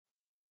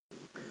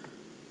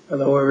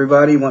Hello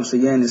everybody, once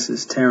again this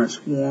is Terrence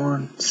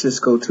Warren,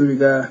 Cisco Tutor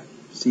Guy,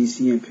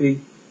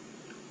 CCNP,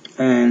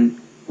 and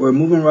we're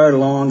moving right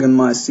along in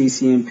my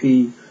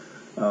CCNP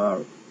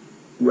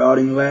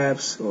routing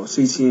labs, or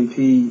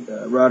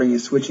CCNP routing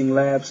and switching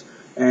labs,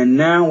 and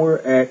now we're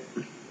at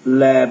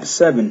lab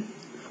 7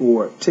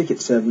 for ticket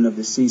 7 of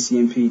the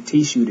CCNP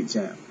TSHOOT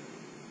exam.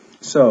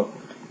 So,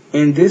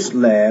 in this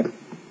lab,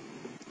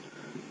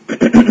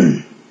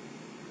 we're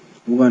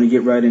going to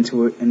get right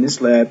into it. In this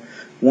lab,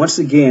 once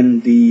again,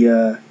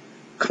 the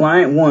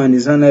client 1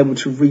 is unable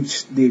to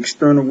reach the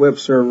external web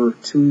server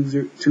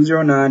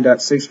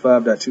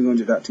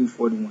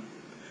 209.65.200.241.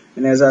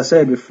 And as I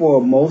said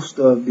before, most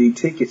of the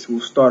tickets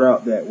will start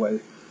out that way.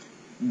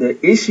 The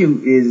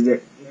issue is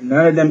that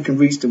none of them can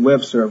reach the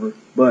web server,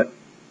 but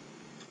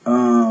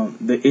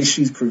the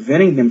issues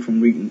preventing them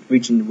from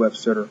reaching the web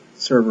server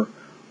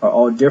are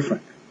all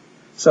different.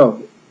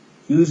 So,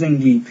 using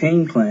the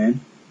ping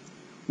plan,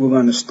 we're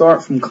going to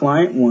start from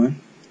client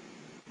 1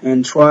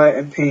 and try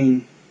and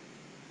ping.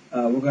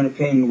 We're going to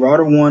ping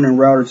router 1 and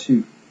router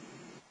 2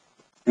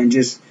 and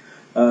just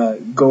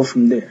go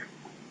from there.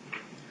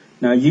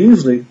 Now,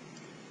 usually,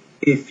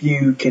 if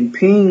you can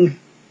ping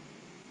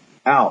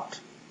out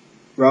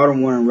router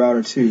 1 and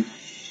router 2,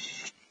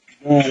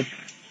 then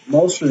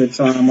most of the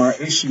time our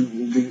issue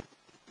will be.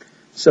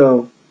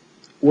 So,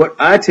 what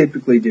I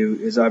typically do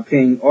is I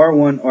ping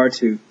R1,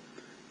 R2.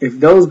 If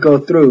those go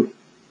through,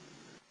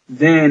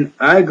 then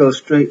I go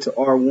straight to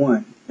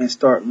R1 and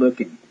start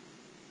looking.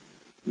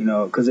 You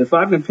know, because if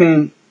I can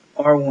ping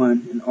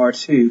R1 and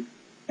R2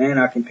 and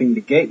I can ping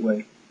the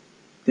gateway,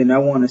 then I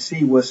want to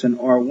see what's in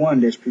R1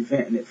 that's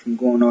preventing it from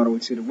going all the way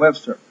to the web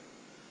server.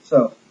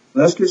 So,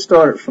 let's get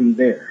started from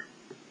there.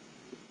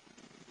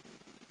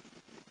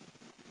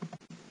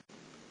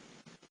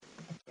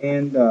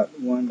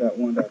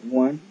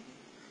 N.1.1.1,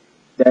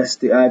 that's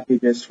the IP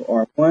address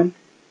for R1.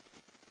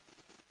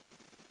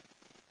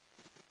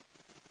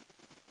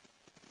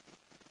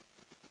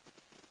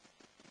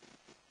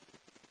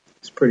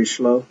 It's pretty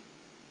slow.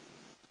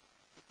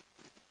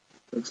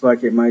 Looks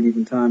like it might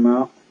even time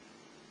out.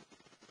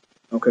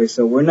 Okay,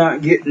 so we're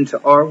not getting to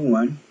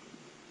R1.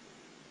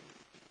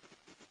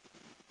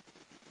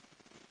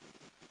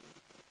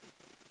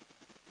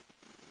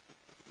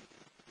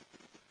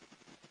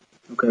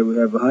 Okay, we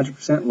have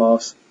 100%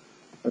 loss.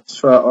 Let's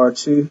try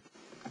R2.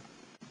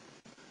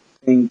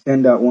 Ping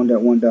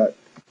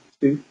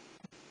 10.1.1.2.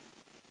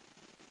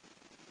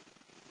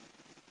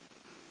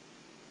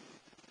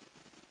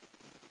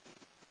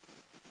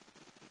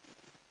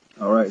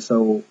 Alright,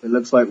 so it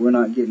looks like we're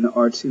not getting the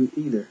R2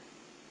 either.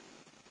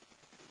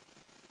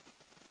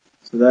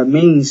 So that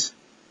means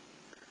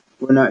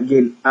we're not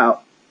getting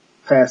out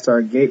past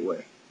our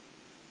gateway.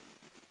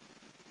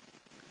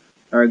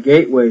 Our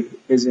gateway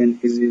is in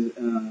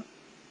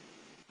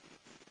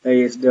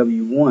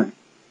ASW1.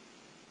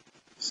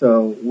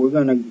 So we're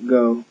gonna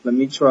go. Let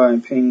me try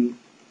and ping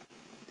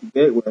the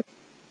gateway.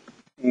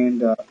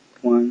 And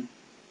 1,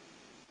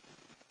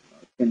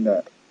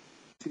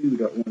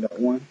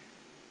 10.2.1.1.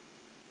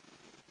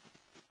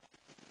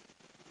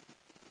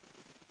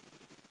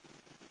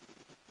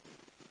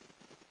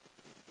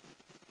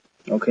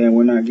 Okay, and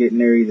we're not getting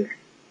there either.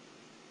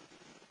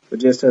 But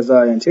just as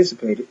I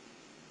anticipated,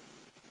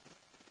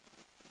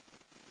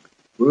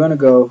 we're going to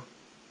go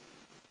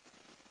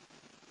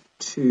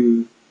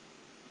to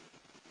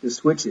the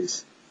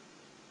switches.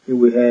 Here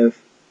we have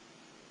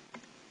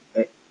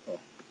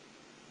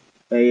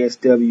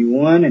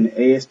ASW1 and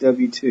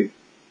ASW2. I'm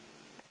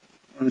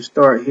going to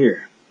start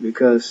here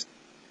because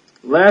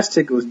the last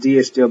ticket was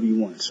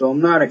DSW1, so I'm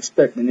not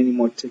expecting any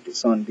more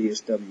tickets on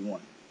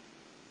DSW1.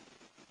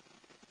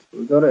 So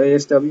we go to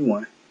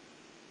ASW1.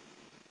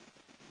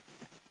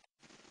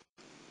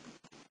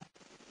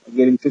 I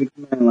get into the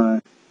command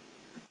line,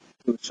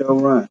 do a show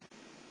run,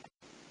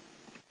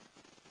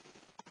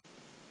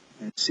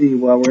 and see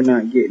why we're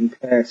not getting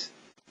past.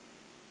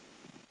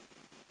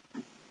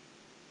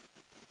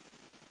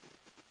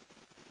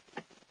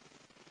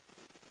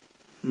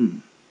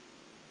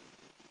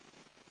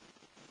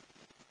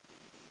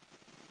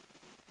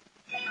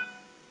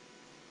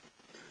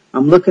 I'm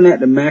looking at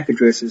the MAC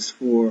addresses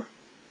for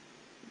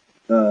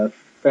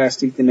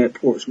Fast Ethernet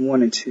ports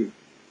 1 and 2.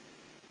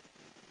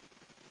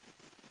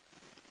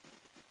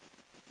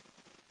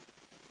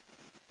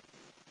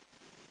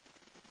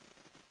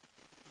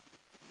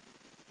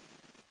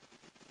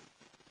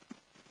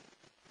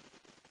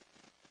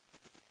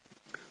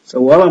 So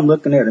while I'm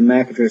looking at the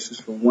MAC addresses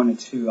for 1 and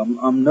 2,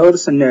 I'm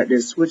noticing that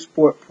there's switch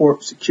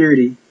port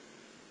security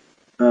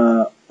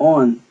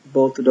on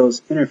both of those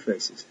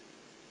interfaces.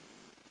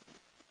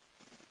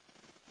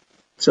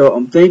 So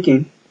I'm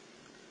thinking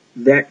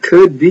that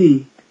could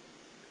be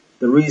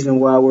the reason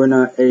why we're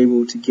not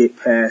able to get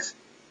past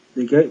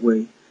the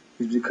gateway,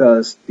 is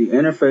because the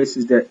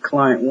interfaces that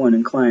client 1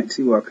 and client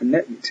 2 are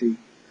connected to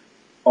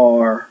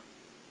are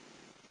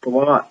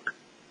blocked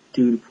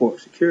due to port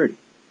security.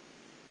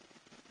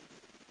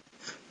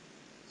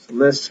 So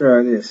let's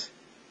try this.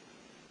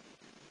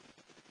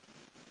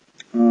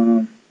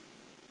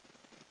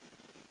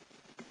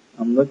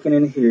 I'm looking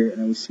in here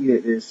and we see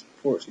that there's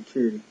port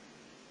security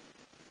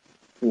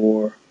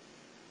for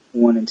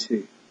 1 and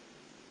 2.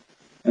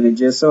 And it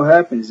just so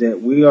happens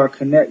that we are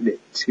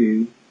connected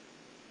to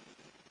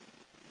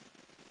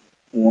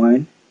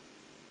 1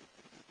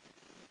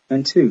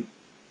 and 2.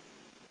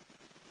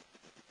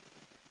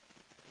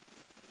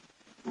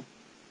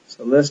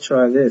 So let's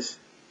try this.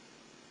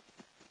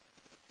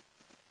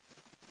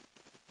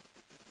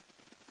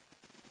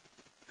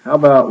 How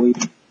about we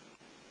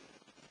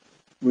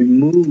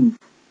remove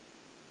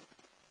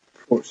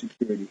port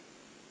security?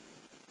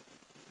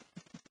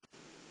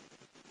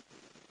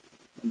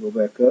 I'll go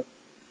back up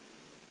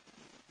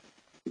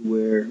to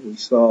where we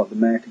saw the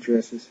MAC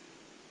addresses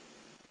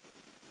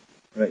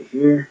right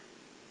here.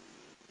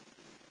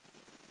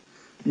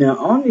 Now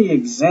on the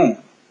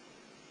exam,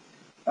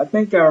 I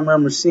think I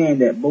remember seeing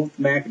that both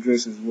MAC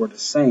addresses were the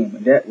same,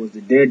 and that was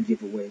the dead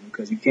giveaway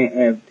because you can't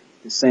have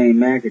the same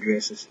MAC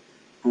addresses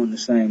on the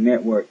same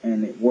network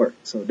and it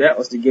worked. So that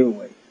was the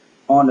giveaway.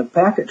 On the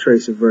packet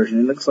tracer version,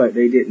 it looks like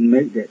they didn't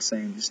make that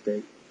same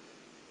mistake.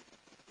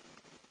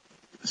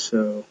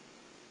 So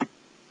I'm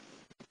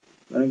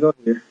gonna go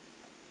here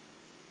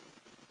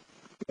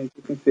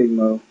into config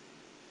mode.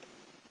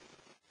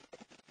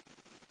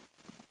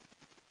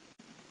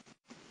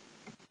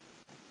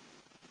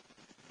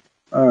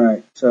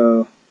 Alright,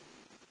 so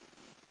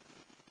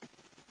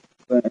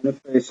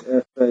interface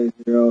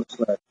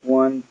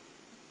FA0/1.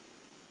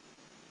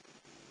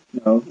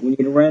 No, we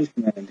need a range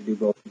command to do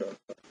both of those.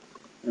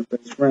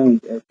 Interface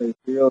range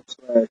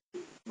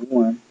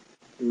FA0/1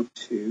 through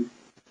 2.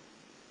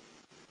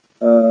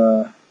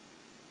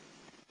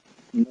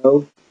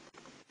 No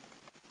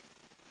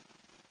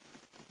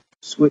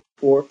switch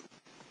port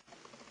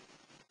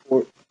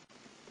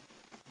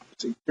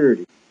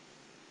security.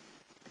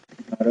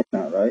 No, that's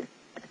not right.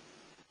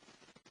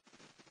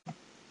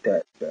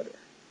 That's better.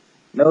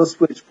 No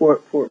switch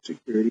port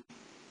security.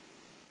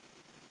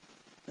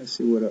 Let's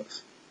see what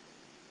else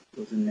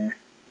goes in there.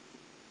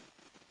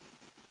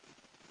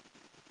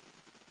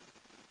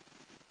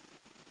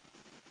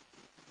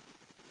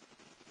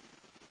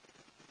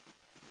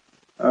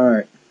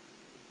 Alright.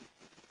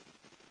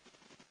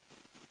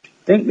 I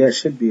think that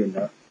should be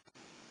enough.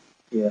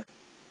 Yeah.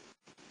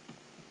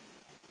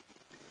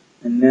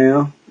 And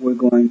now we're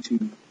going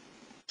to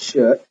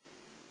shut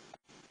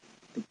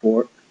the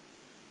port.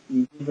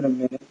 You give it a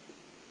minute.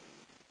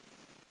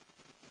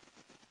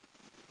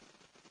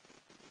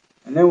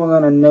 And then we're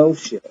going to no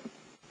shut.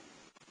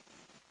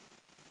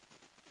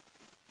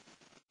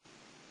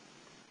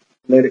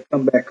 Let it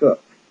come back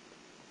up.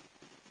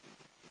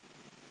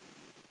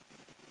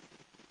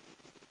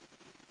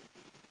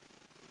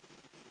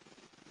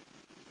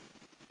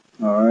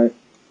 Alright.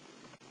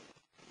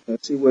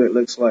 Let's see what it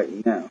looks like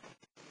now.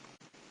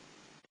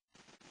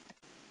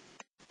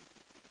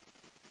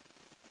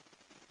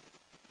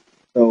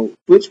 So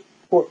switch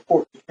port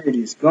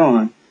security is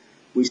gone.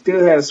 We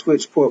still have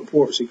switch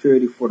port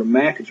security for the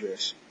MAC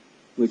address,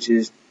 which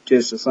is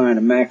just assigned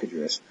a MAC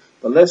address.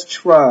 But let's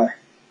try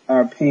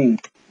our ping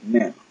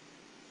now.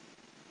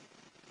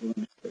 We're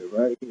going to stay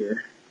right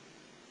here.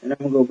 And I'm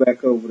going to go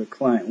back over to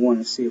client 1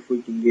 and see if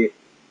we can get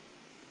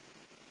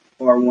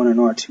R1 and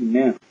R2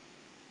 now.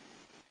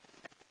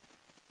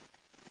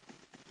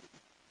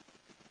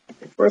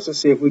 First, let's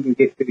see if we can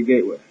get to the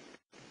gateway.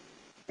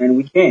 And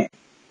we can.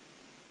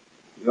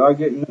 We are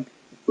getting to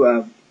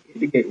hit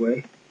the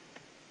gateway.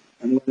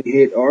 I'm going to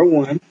hit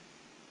R1.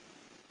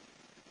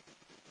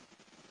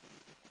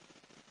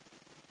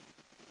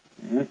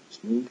 Alright,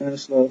 it's moving kind of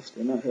slow.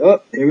 Still not here.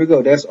 Oh, here we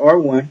go. That's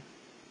R1.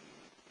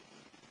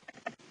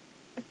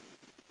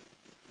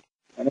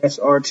 And that's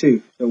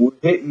R2. So we're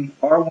hitting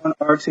R1,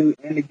 R2,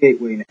 and the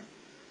gateway now.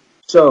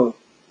 So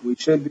we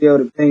should be able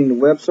to ping the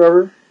web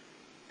server.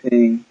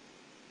 Ping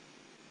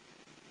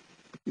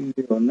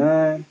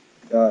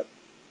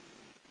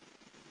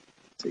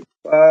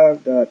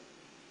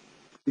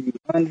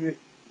 209.65.200.241.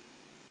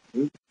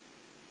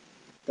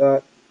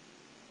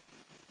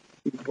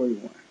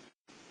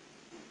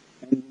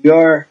 And we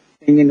are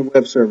pinging the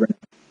web server now.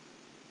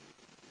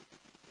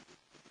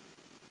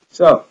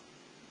 So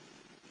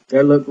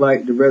that looked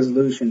like the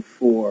resolution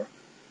for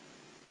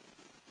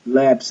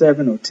Lab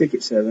 7 or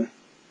Ticket 7.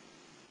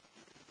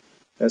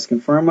 Let's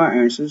confirm our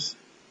answers.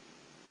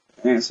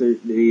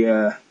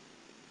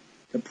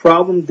 The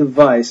problem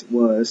device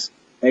was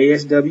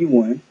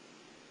ASW1.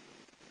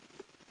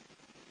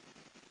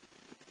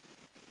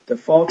 The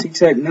faulty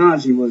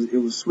technology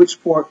was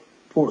switch port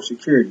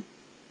security.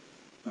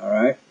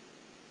 Alright.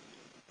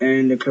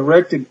 And the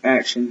corrective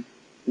action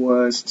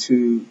was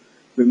to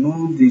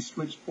remove the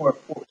switch port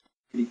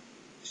security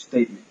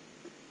statement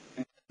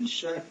and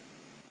shut and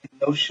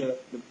no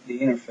shut the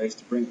interface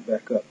to bring it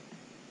back up.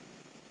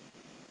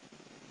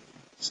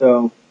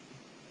 So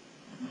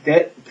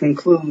that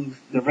concludes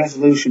the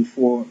resolution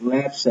for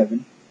Lab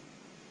 7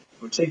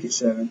 or Ticket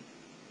 7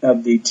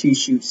 of the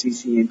TSHOOT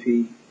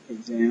CCNP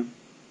exam.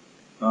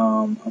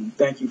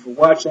 Thank you for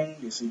watching.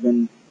 This has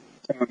been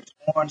Terrence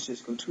Warren,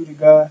 Cisco Tutor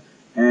Guy,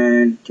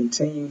 and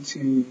continue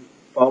to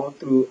follow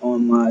through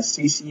on my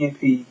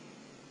CCNP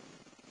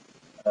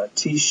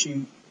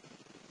TSHOOT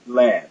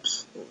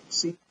Labs, or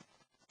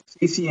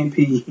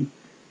CCNP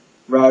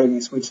Routing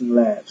and Switching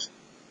Labs.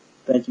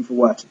 Thank you for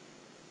watching.